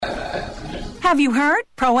Have you heard?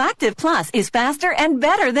 Proactive Plus is faster and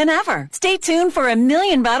better than ever. Stay tuned for a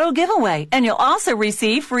 1,000,000 bottle giveaway, and you'll also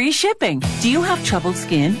receive free shipping. Do you have troubled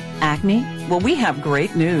skin? Acne? Well, we have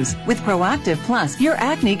great news. With Proactive Plus, your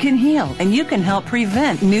acne can heal, and you can help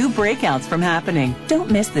prevent new breakouts from happening.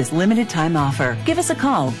 Don't miss this limited time offer. Give us a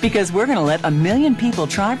call, because we're going to let 1,000,000 people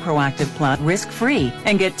try Proactive Plus risk-free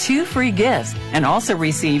and get 2 free gifts, and also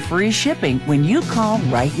receive free shipping when you call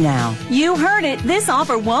right now. You heard it. This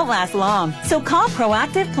offer won't last long. So call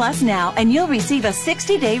Proactive Plus now, and you'll receive a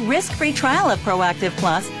 60-day risk-free trial of Proactive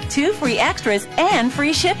Plus, 2 free extras, and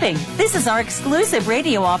free shipping. This is our exclusive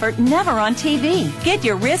radio offer, never on TV. Get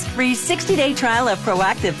your risk-free 60-day trial of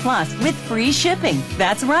Proactive Plus with free shipping.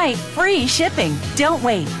 That's right, free shipping. Don't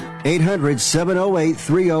wait.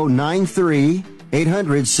 800-708-3093.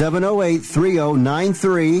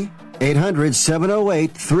 800-708-3093.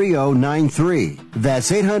 800-708-3093.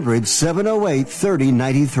 That's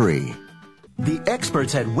 800-708-3093. The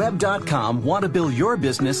experts at Web.com want to build your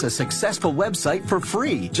business a successful website for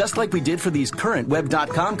free, just like we did for these current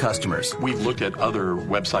Web.com customers. We've looked at other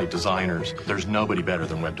website designers. There's nobody better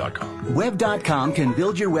than Web.com. Web.com can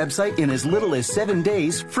build your website in as little as 7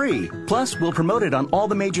 days free. Plus, we'll promote it on all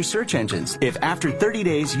the major search engines. If after 30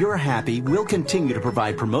 days you're happy, we'll continue to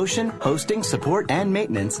provide promotion, hosting, support, and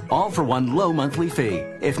maintenance, all for one low monthly fee.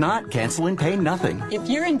 If not, cancel and pay nothing. If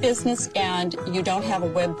you're in business and you don't have a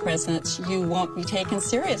web presence, you won't be taken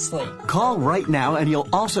seriously. Call right now and you'll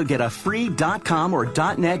also get a free .com or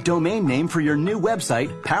 .net domain name for your new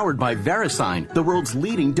website, powered by VeriSign, the world's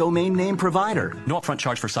leading domain name provider. No upfront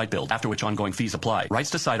charge for site build, after which ongoing fees apply. Rights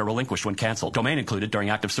to site are relinquished when canceled. Domain included during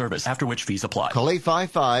active service, after which fees apply. Call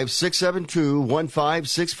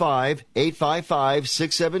 855-672-1565,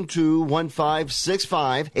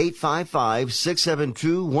 855-672-1565,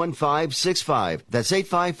 855-672-1565. That's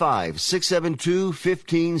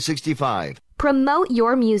 855-672-1565. Promote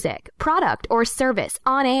your music, product, or service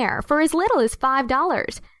on air for as little as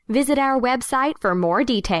 $5. Visit our website for more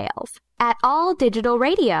details at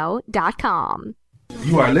alldigitalradio.com.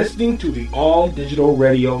 You are listening to the All Digital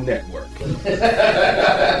Radio Network.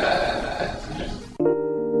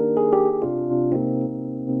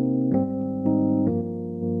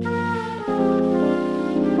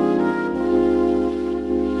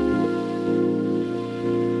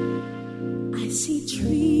 I see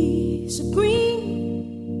trees of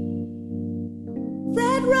green,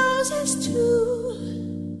 red roses too.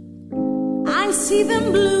 I see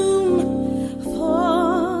them bloom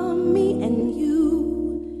for me and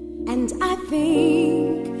you, and I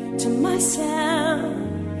think to myself,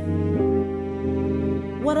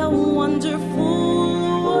 what a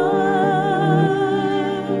wonderful world.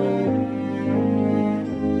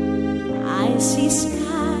 I see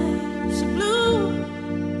skies of blue,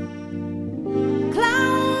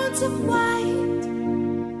 clouds of white,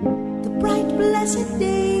 the bright blessed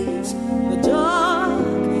days, the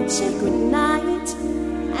dark sacred night,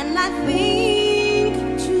 and I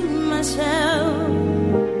think to myself,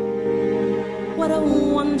 what a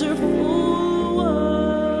wonderful world.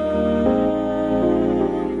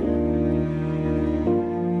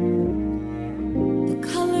 The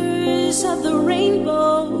colors of the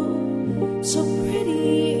rainbow, so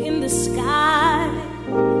pretty in the sky,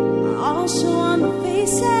 are also on the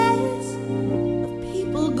faces of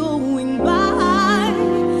people going by.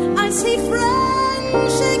 I see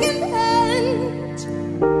friends shaking hands,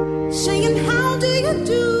 saying, how do you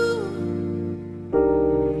do?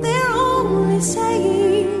 They're only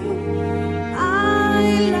saying,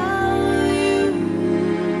 I love you.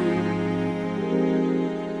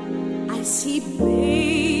 I see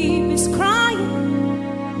babies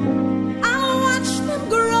crying, I'll watch them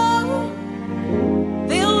grow.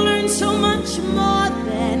 They'll learn so much more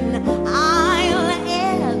than I'll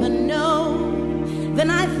ever know. Then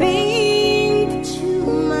I think to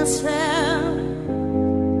myself,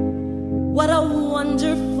 what a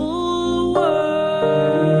wonderful world.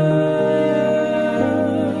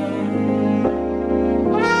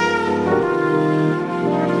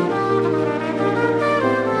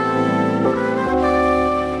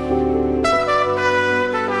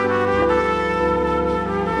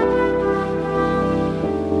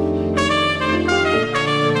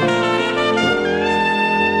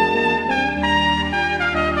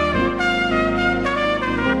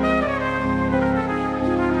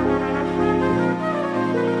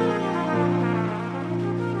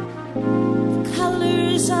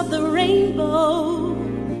 Colors of the rainbow,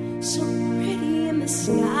 so pretty in the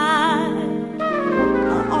sky,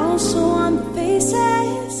 are also on the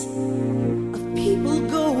faces of people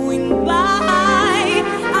going by.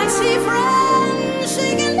 I see friends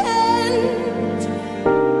shaking hands,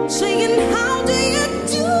 saying, how do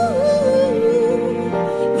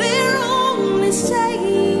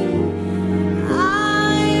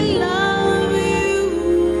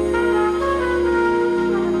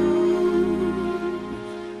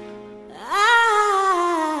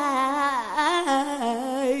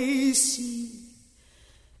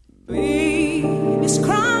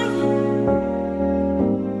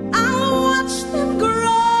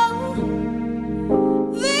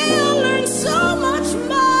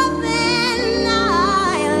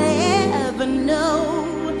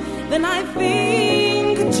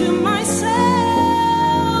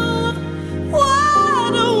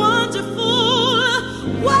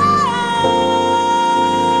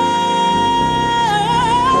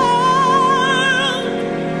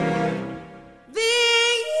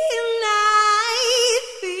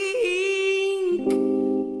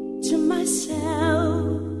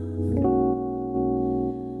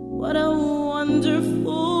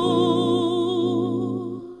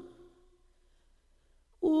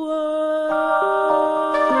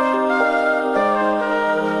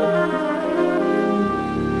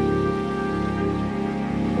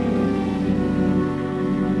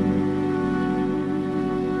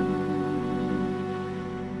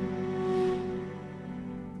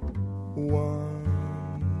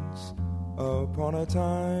upon a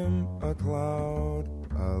time, a cloud,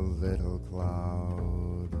 a little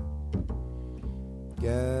cloud,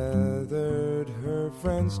 gathered her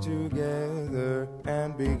friends together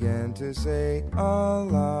and began to say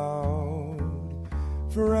aloud,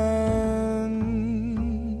 friends,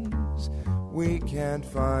 we can't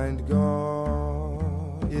find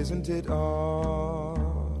God, isn't it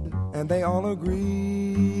odd? And they all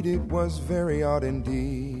agreed it was very odd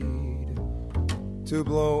indeed to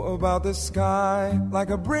blow about the sky like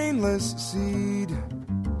a brainless seed.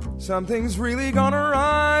 Something's really gone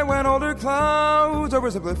awry when older clouds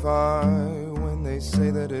oversimplify, when they say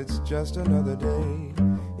that it's just another day.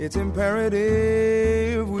 It's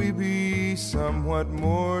imperative we be somewhat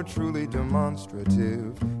more truly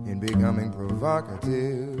demonstrative in becoming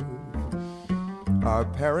provocative. Our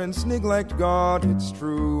parents neglect God, it's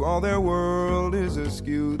true, all their world is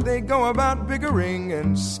askew. They go about bickering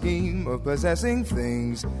and scheme of possessing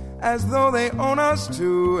things as though they own us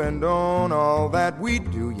too and own all that we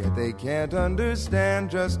do. Yet they can't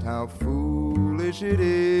understand just how foolish it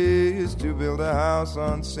is to build a house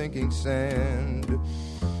on sinking sand.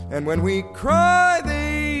 And when we cry,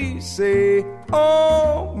 they say,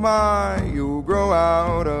 oh my, you'll grow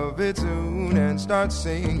out of it soon and start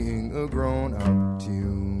singing a grown-up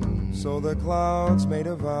tune. So the clouds made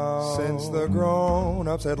a vow, since the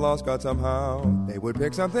grown-ups had lost God somehow, they would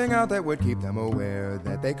pick something out that would keep them aware,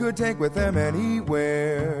 that they could take with them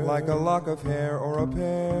anywhere, like a lock of hair or a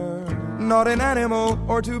pear, not an animal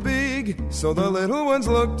or too big. So the little ones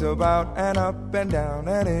looked about and up and down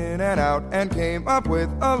and in and out and came up with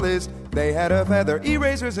a list. They had a feather,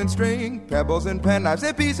 erasers and string, pebbles and penknives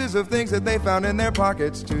and pieces of things that they found in their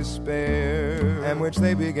pockets to spare, and which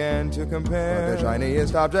they began to compare. But the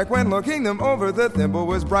shiniest object when looking them over, the thimble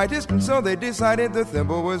was brightest, and so they decided the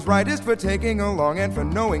thimble was rightest for taking along and for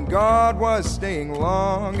knowing God was staying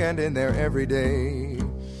long and in there every day.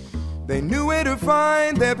 They knew where to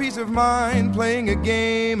find their peace of mind, playing a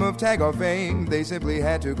game of tag or fame. They simply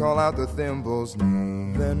had to call out the thimble's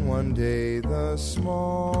name. Then one day the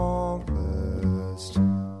smallest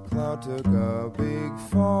cloud took a big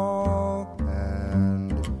fall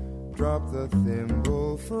and dropped the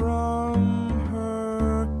thimble from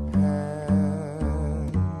her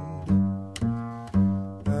hand.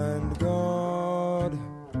 And God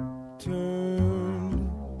turned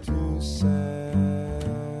to sand.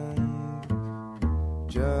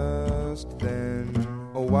 Just then,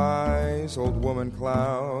 a wise old woman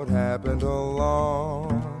cloud happened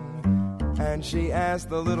along, and she asked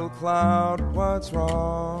the little cloud, what's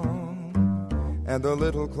wrong? And the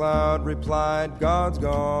little cloud replied, God's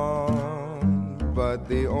gone. But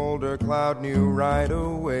the older cloud knew right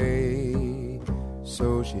away,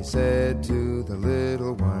 so she said to the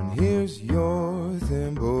little one, here's your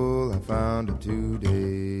thimble, I found it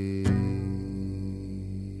today.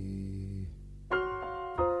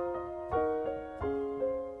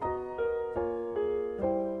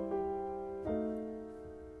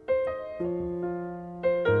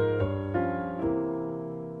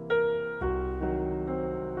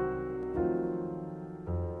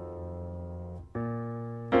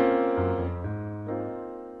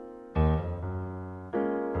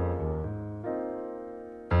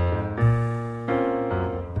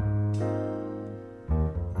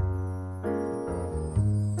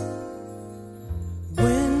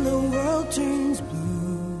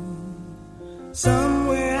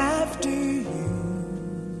 Somewhere after you,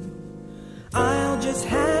 I'll just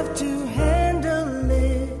have to handle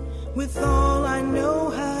it with all I know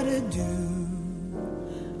how to do.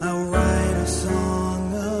 I'll write a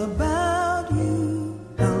song about you,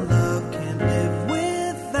 how love can't live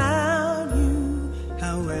without you,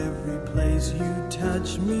 how every place you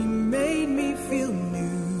touched me made me feel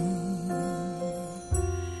new.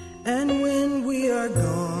 And when we are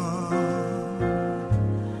gone,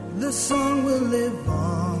 the song will live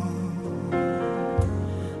on.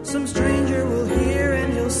 Some stranger will hear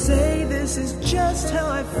and he'll say, this is just how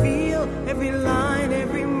I feel. Every line,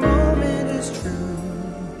 every moment is true.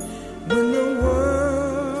 When the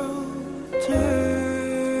world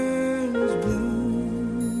turns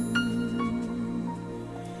blue,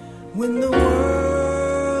 when the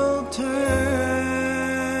world turns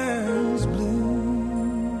blue.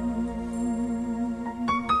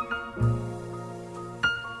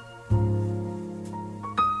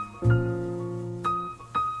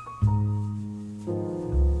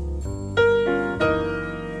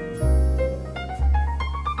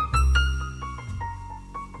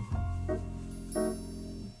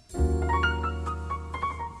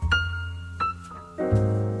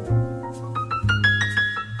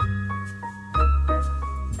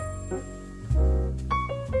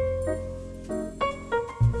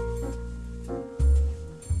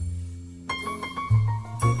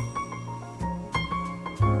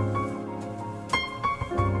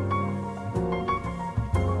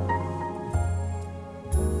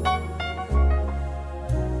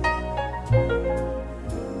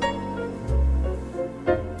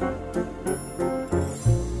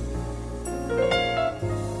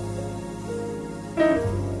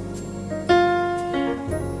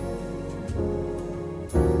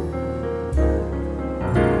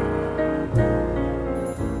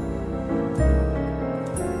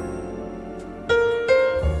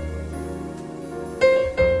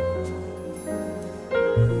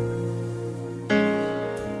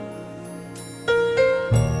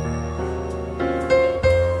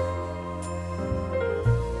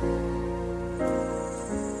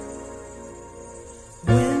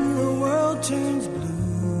 turns blue,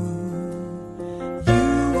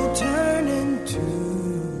 you will turn into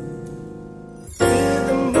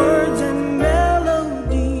rhythm, words, and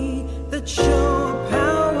melody that show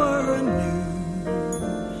power anew.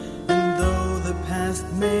 And though the past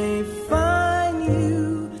may find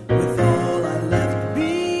you with all I left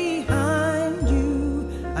behind you,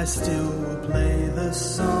 I still will play the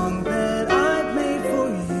song that I've made for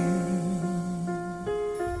you.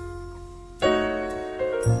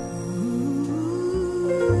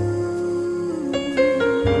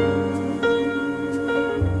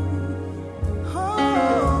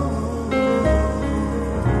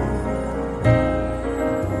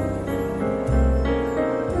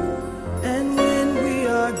 And when we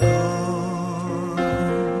are gone,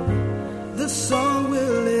 the song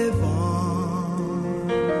will live on.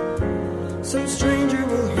 Some stranger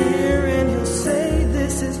will hear and he'll say,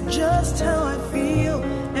 this is just how I feel.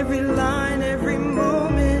 Every line, every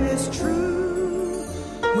moment is true.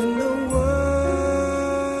 When the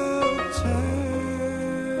world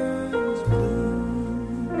turns blue,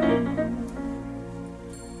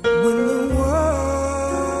 when the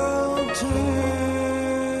world turns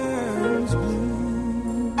blue.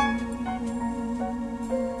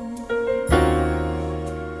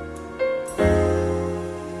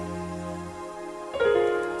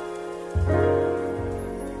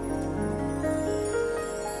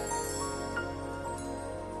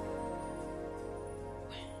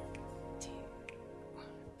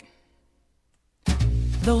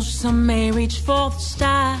 Though some may reach for the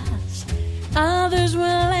stars, others will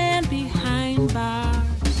land behind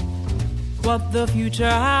bars. What the future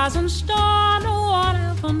has in store, no one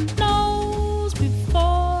ever knows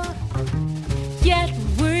before. Yet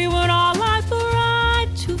we would all like the right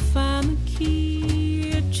to find the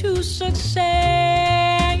key to success.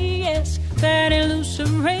 That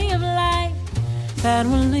elusive ray of light that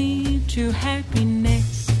will lead to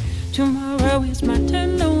happiness. Tomorrow is my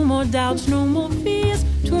turn, no more doubts, no more fears.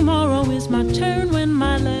 Tomorrow is my turn when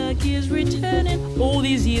my luck is returning. All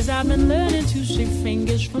these years I've been learning to save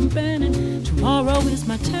fingers from burning. Tomorrow is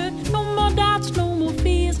my turn, no more doubts, no more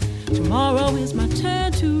fears. Tomorrow is my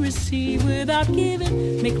turn to receive without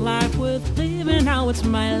giving. Make life worth living. Now it's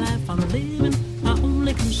my life I'm living. My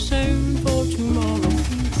only concern for tomorrow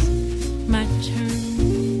is my turn.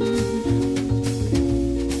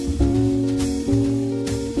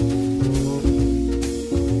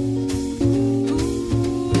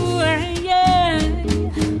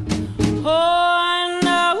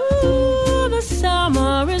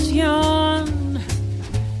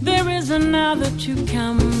 Another to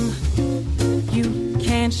come. You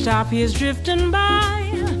can't stop years drifting by,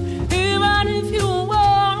 even if you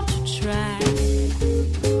want to try.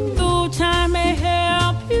 Though time may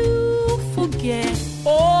help you forget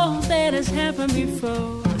all that has happened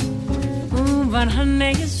before, but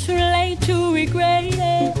honey, it's too late to regret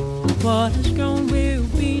it. What is gone will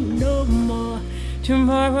be no more.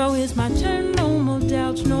 Tomorrow is my turn, no more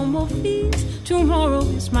doubts, no more fears. Tomorrow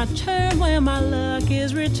is my turn when my luck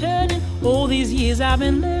is returning. All these years I've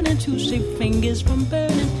been learning to save fingers from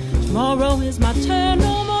burning. Tomorrow is my turn,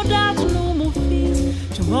 no more doubts, no more fears.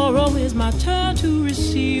 Tomorrow is my turn to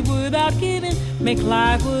receive without giving. Make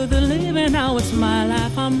life worth the living. Now it's my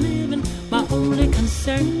life I'm living. My only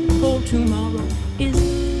concern for tomorrow is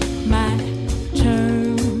my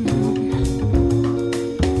turn.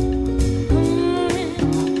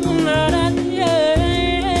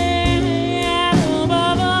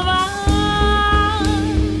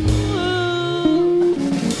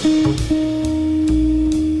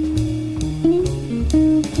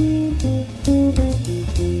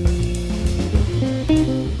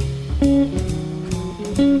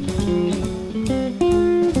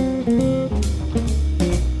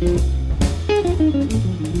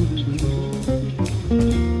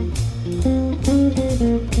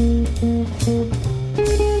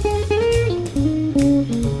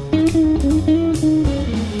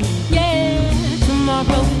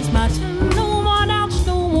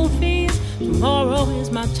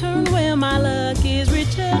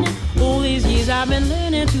 I've been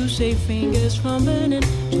learning to save fingers from burning.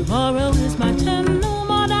 Tomorrow is my turn, no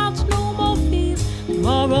more doubts, no more fears.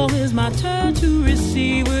 Tomorrow is my turn to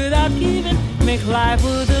receive without giving. Make life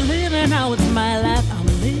worth the living. Now it's my life I'm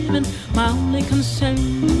living. My only concern,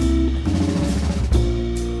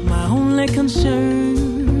 my only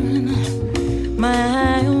concern,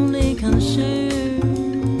 my only concern.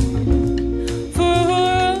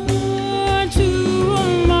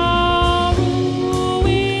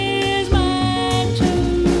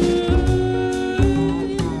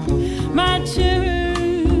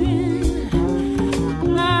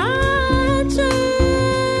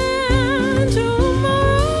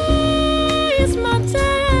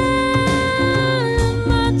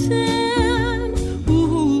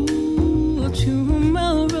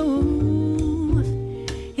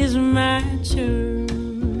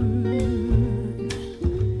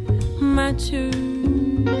 my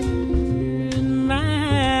turn,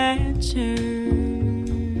 my turn,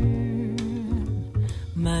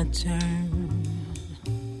 my turn,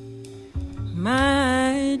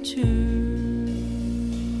 my turn.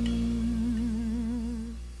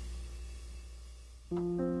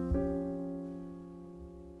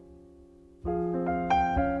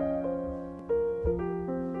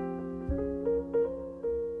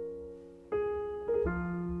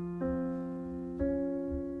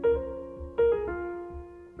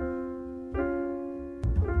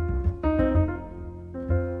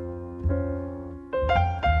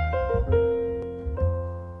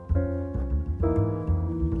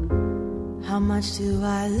 How much do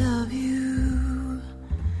I love you?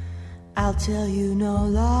 I'll tell you no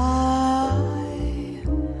lie.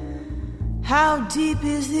 How deep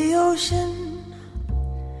is the ocean?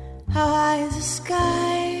 How high is the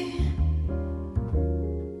sky?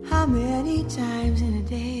 How many times in a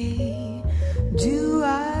day do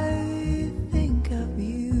I think of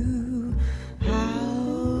you?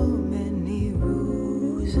 How many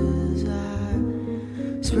roses are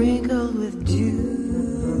sprinkled with dew?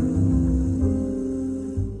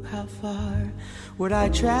 How far would I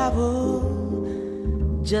travel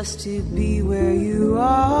just to be where you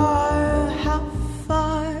are? How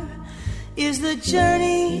far is the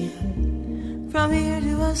journey from here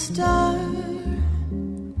to a star?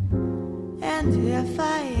 And if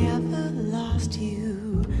I ever lost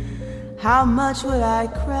you, how much would I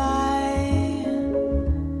cry?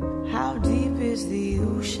 How deep is the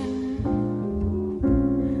ocean?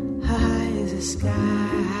 How high is the sky?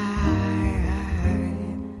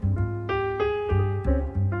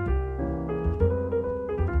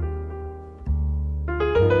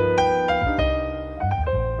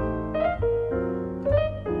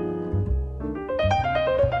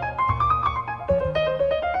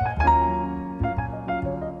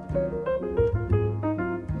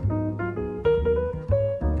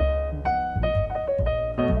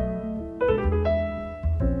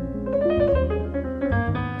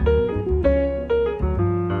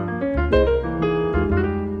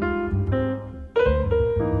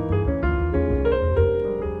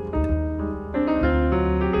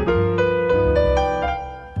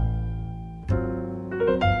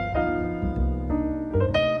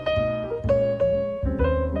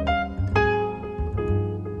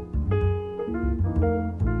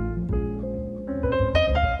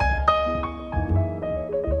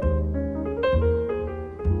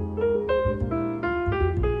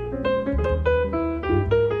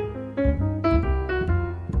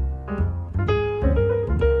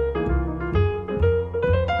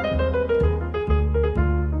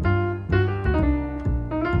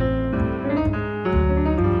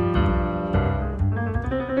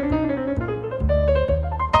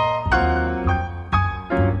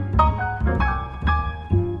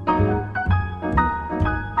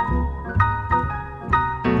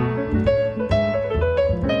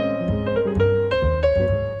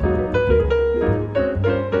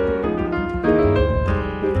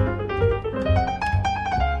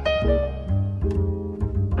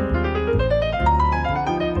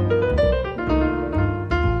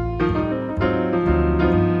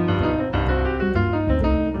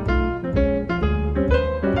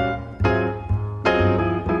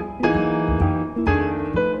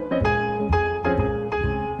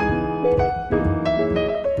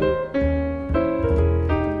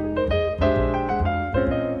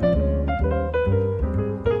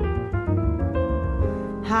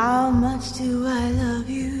 How much do I love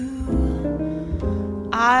you?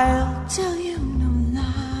 I'll tell you no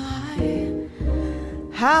lie.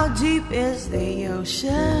 How deep is the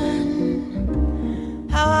ocean?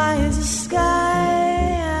 How high is the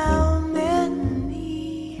sky? How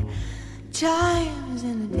many times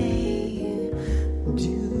in a day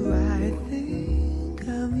do I think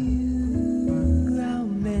of you? How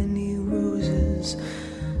many roses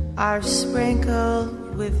are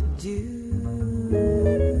sprinkled with dew?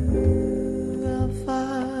 How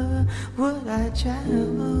far would I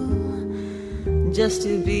travel just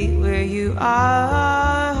to be where you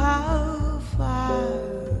are? How far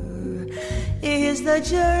is the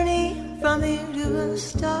journey from here to a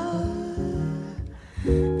star?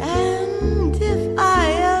 And if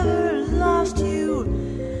I ever lost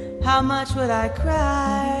you, how much would I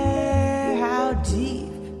cry? How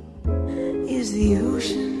deep is the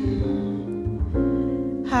ocean?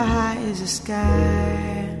 How high is the sky?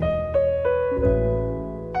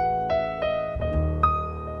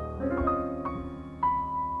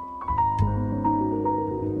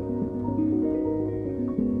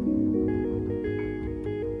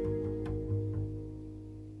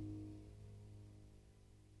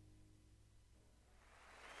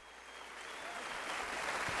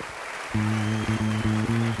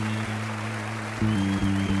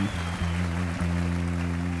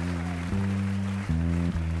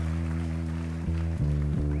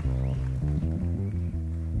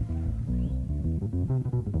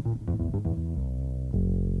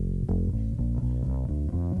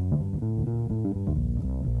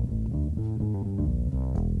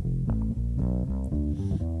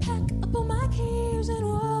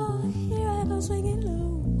 Swinging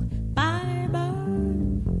low, bye bye,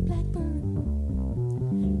 blackbird.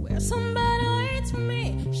 Where somebody waits for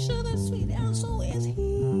me, sugar sweet, and so is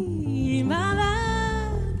he. Bye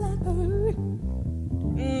bye, blackbird.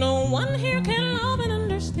 No one here can love and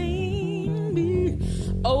understand me.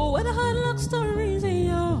 Oh, with a hard luck stories in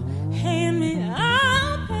your hand me.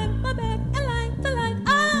 I'll pack my bag and light the light.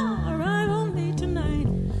 I'll arrive home late tonight,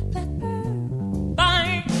 blackbird.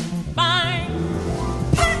 Bye, bye.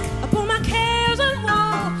 Pack up all my cares and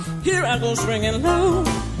all. Here I go swinging low.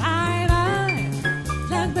 Bye, bye,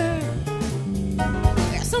 blackbird.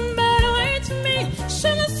 There's somebody waits for me.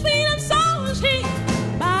 Sugar sweet and so is he.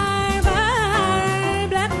 Bye, bye,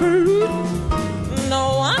 blackbird.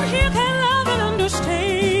 No one here can love and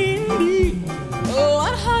understand me. Oh,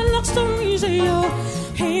 what hard luck stories are you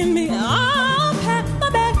hand me? I'll pack my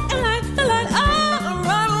bag and light the light. I'll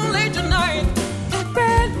arrive home late tonight,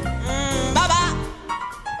 blackbird. Bye bye.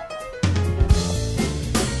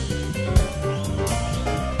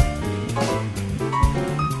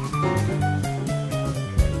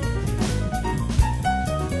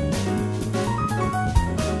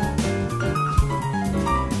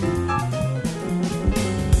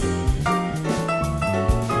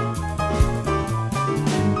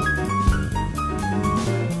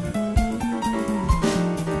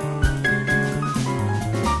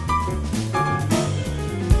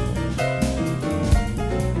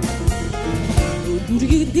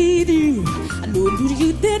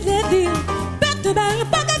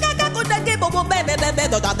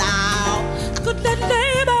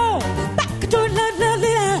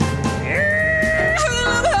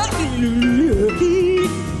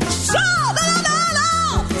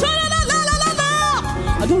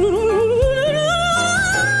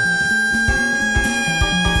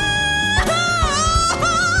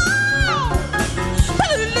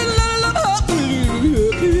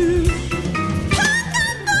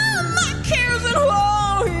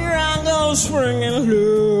 Swinging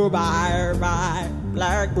low, bye, bye,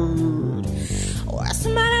 blackbird. Oh,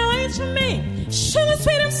 somebody waits for me. Sugar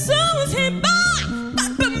sweet and so is he. Bye,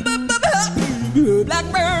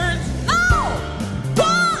 blackbird. No,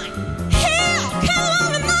 why? Hell, can't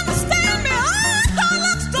love and understand me. I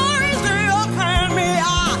like stories that you hand me. I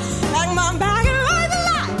like my bag and light the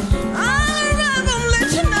light. I'm gonna let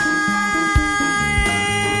you know,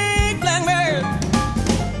 blackbird.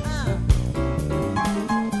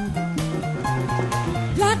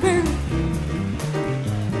 Blackbird,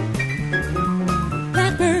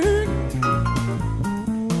 blackbird,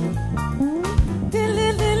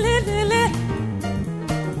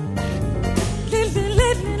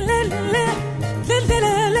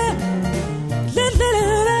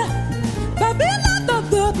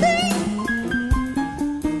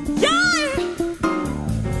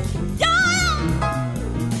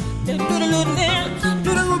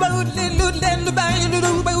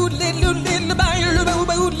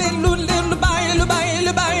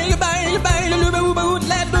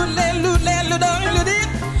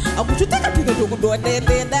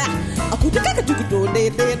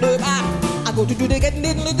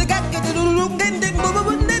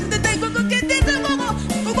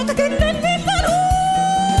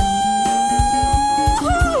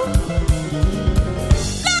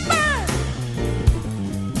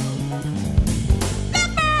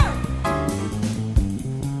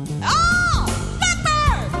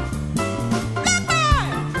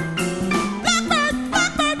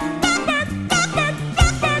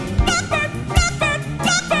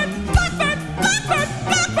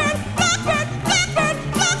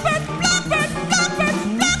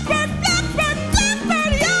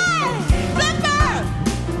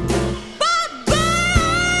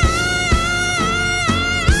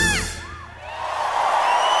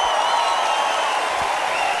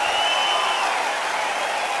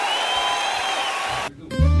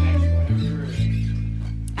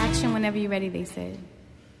 Whenever you're ready, they said.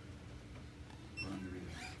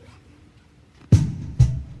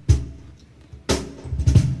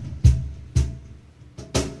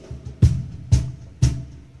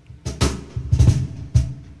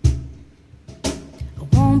 I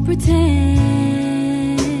won't pretend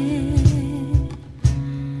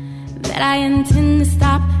that I intend to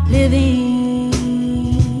stop living.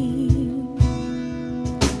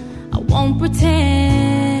 I won't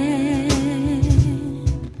pretend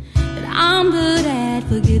that I'm good at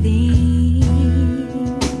forgiving,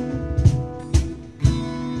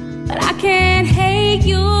 but I can't hate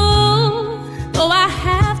you, though I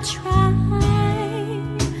have tried.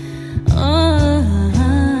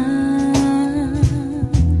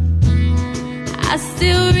 I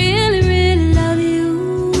still really, really love you.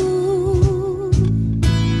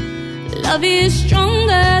 Love is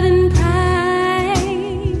stronger than pride.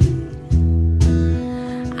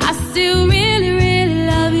 I still really, really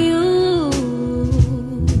love you.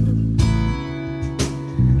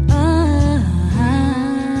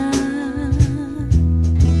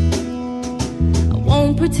 I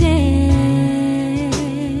won't pretend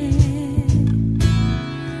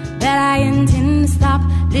that I intend to stop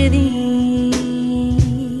living.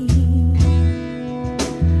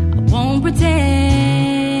 I won't pretend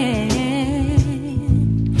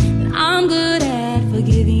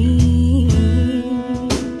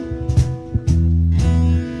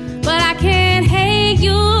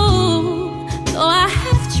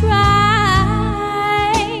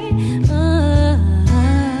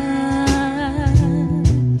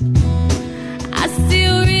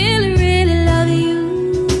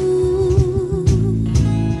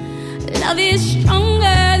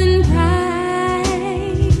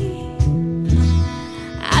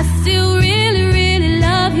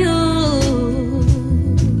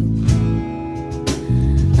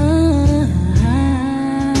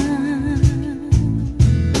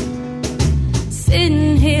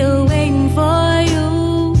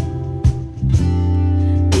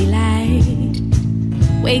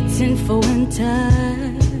waiting for winter.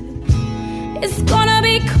 It's gonna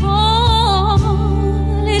be cold,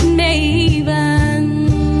 it may even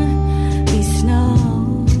be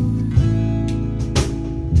snow.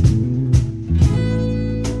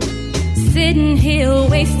 Sitting here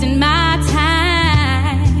wasting my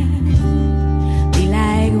time, be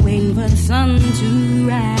like waiting for the sun to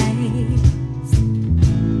rise.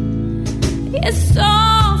 It's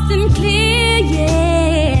soft and clear, yeah.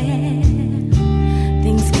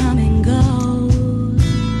 Things come and go.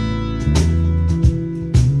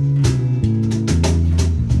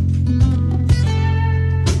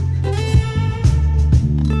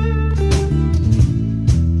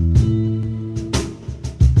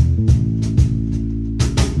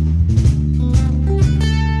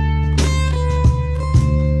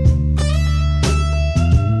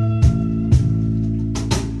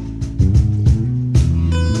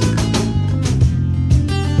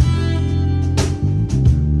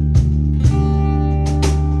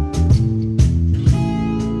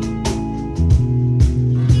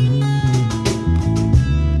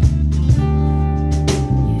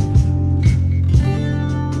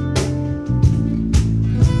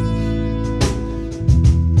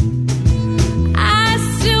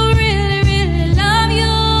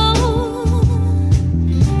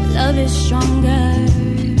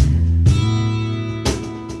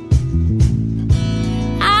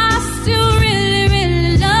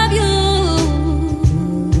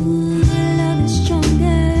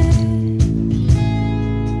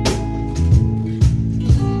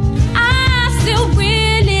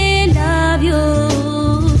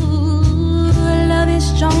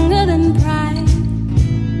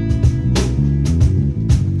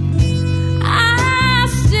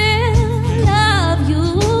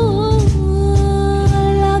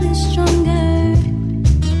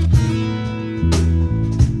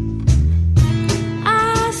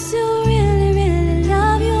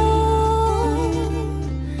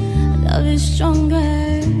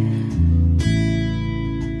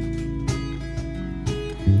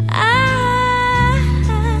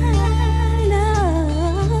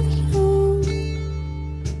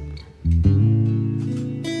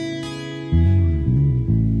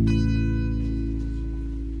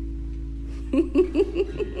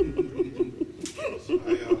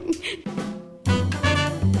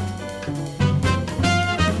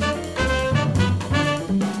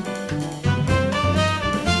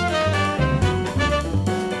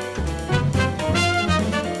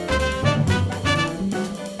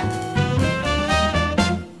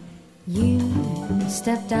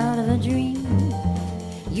 Stepped out of a dream.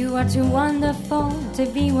 You are too wonderful to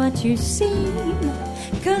be what you seem.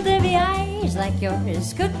 Could there be eyes like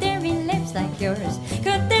yours? Could there be lips like yours?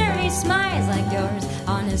 Could there be smiles like yours?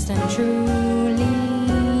 Honest and truly,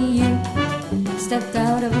 you stepped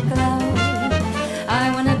out of a cloud.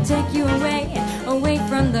 I wanna take you away, away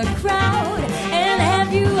from the crowd, and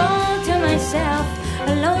have you all to myself,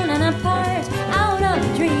 alone and apart, out of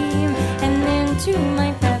a dream, and into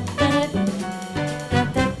my path.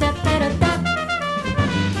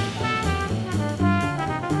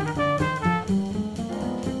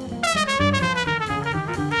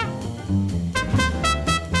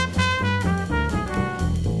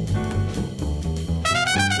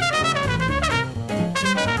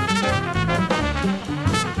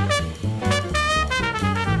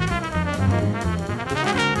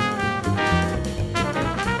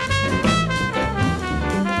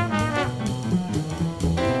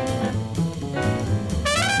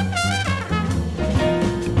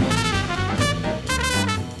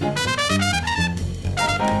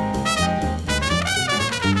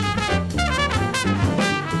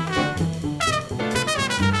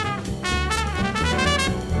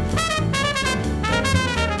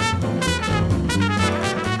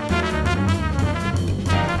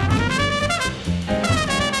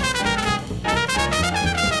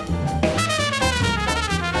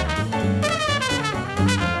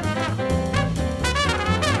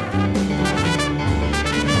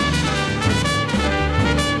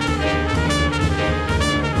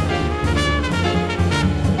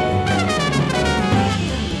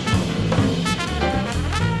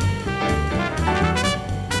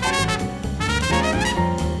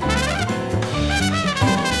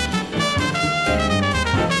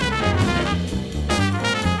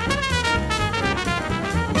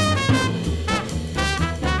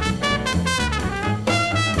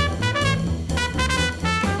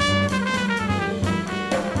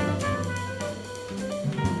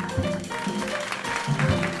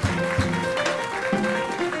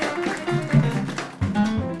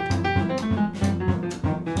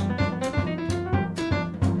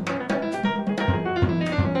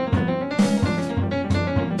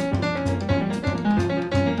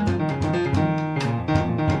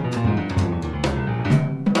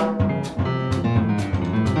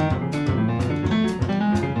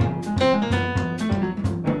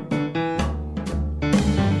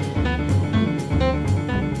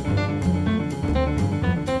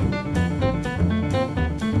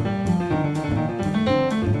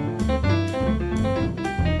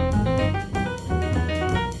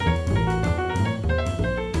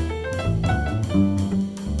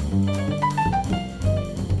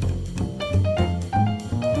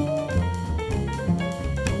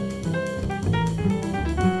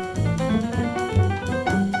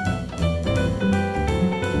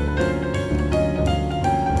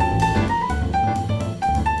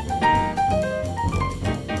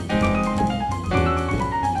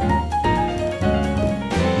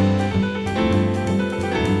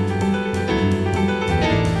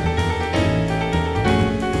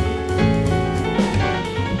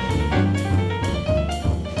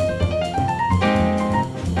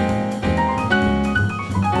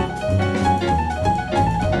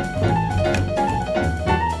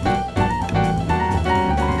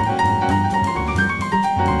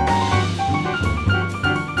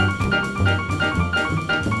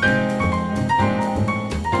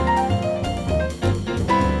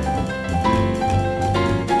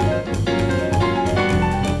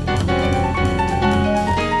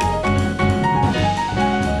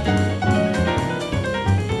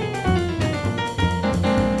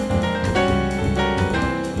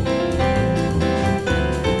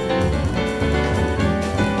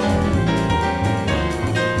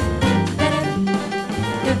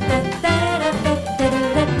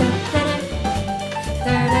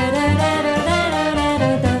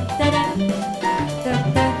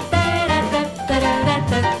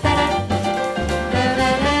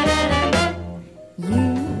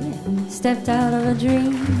 stepped out of a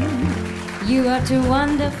dream. You are too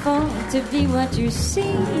wonderful to be what you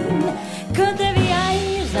seem. Could there be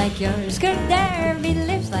eyes like yours? Could there be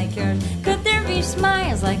lips like yours? Could there be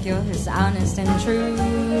smiles like yours? Honest and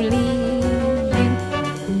truly,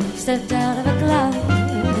 you stepped out of a cloud.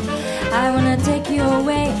 I wanna take you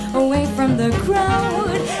away, away from the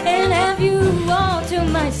crowd, and have you all to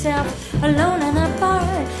myself, alone and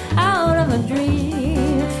apart, out of a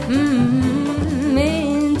dream,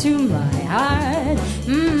 into my heart.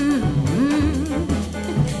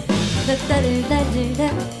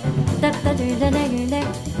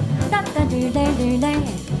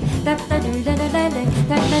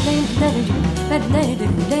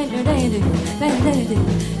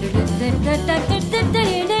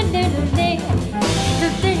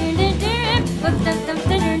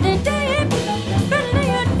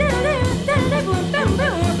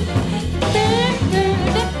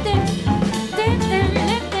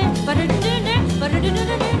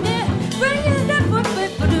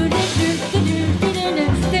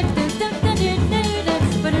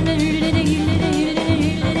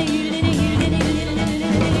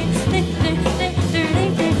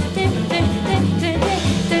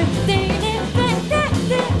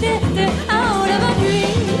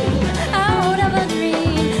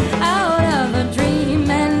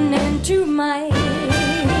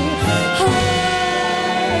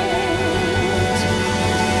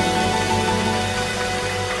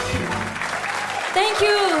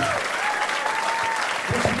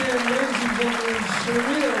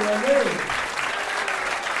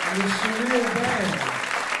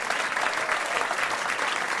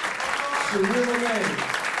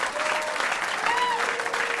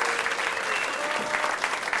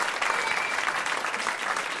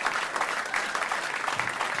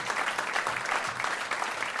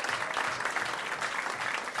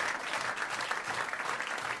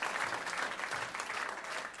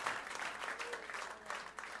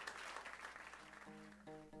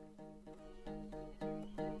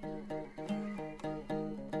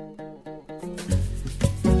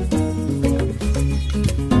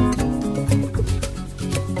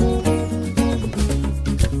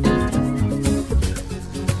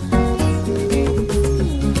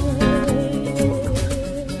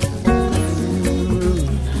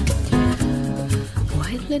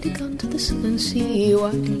 Let it come to the southern sea.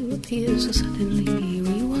 Why do you appear so suddenly?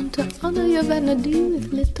 We want to honor your vanity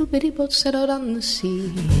with little bitty boats set out on the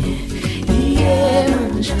sea. Yeah,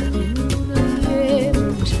 manja, yeah,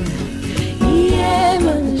 manja, yeah,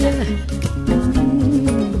 manja.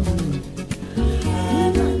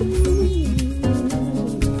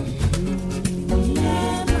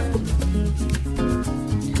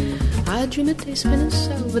 I dream a day spent in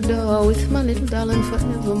Salvador with my little darling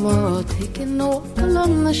forevermore. Taking a walk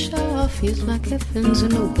along the shore feels like heaven's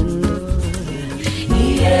an open door.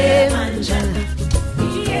 Yeah, manja.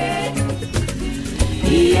 Yeah,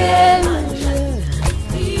 yeah, manja.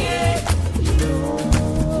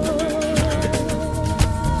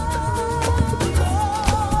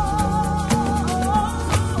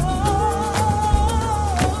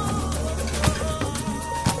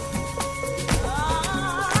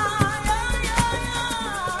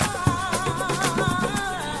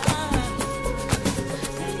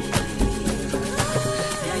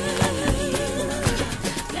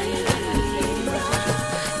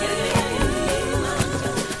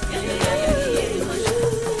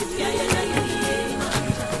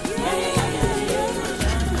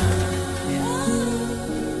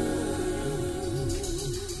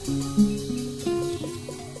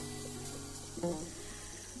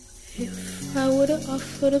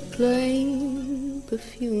 Offered a plain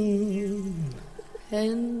perfume,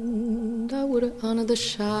 and I would have honored the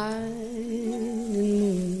shining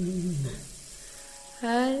moon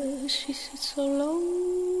as she sits so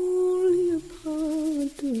lonely upon the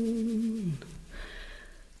dune.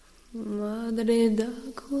 Madre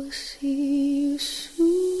d'agua, see you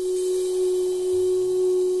soon.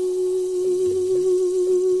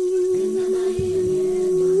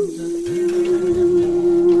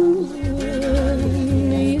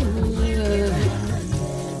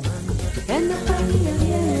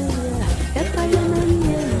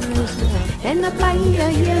 En la playa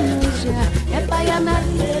llena, en Payana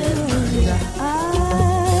llena,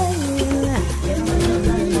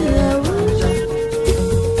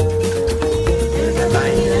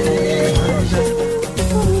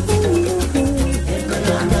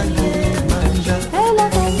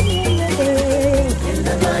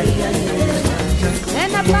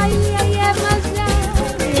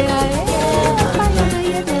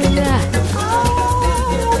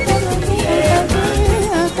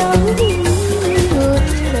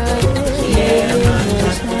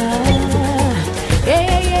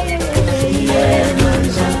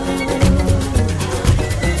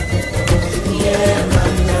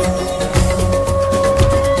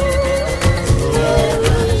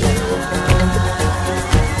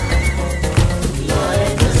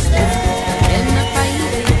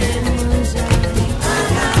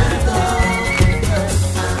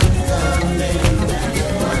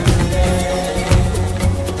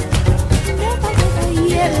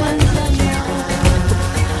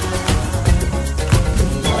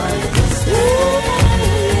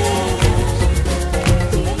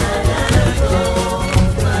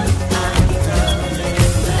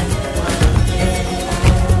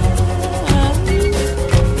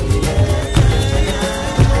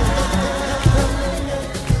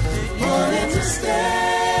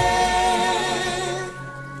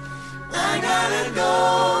 gotta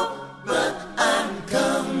go, but I'm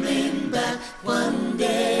coming back one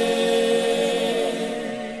day.